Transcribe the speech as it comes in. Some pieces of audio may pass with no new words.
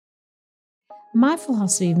My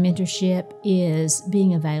philosophy of mentorship is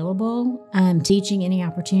being available, teaching any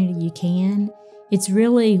opportunity you can. It's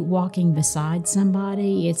really walking beside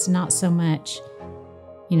somebody. It's not so much,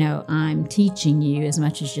 I'm teaching you as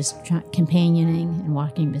much as just companioning and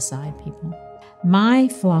walking beside people. My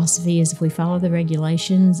philosophy is if we follow the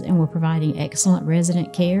regulations and we're providing excellent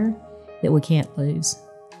resident care, that we can't lose.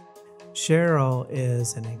 Cheryl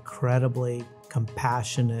is an incredibly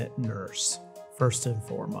compassionate nurse, first and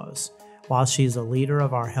foremost. While she's a leader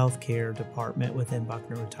of our healthcare department within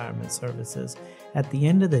Buckner Retirement Services, at the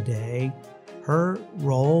end of the day, her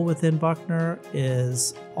role within Buckner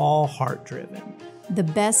is all heart-driven. The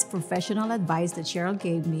best professional advice that Cheryl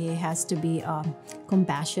gave me has to be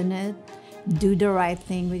compassionate, do the right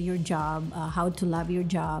thing with your job, how to love your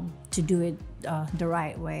job, to do it the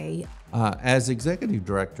right way. As executive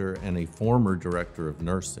director and a former director of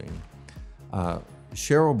nursing,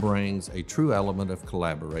 Cheryl brings a true element of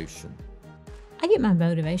collaboration. I get my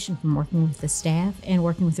motivation from working with the staff and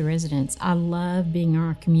working with the residents. I love being in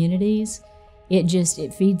our communities.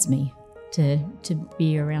 It feeds me to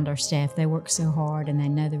be around our staff. They work so hard and they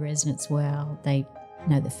know the residents well. They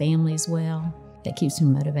know the families well. That keeps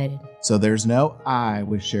me motivated. So there's no I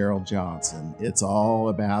with Cheryl Johnson. It's all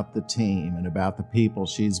about the team and about the people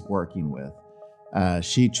she's working with.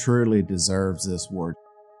 She truly deserves this award.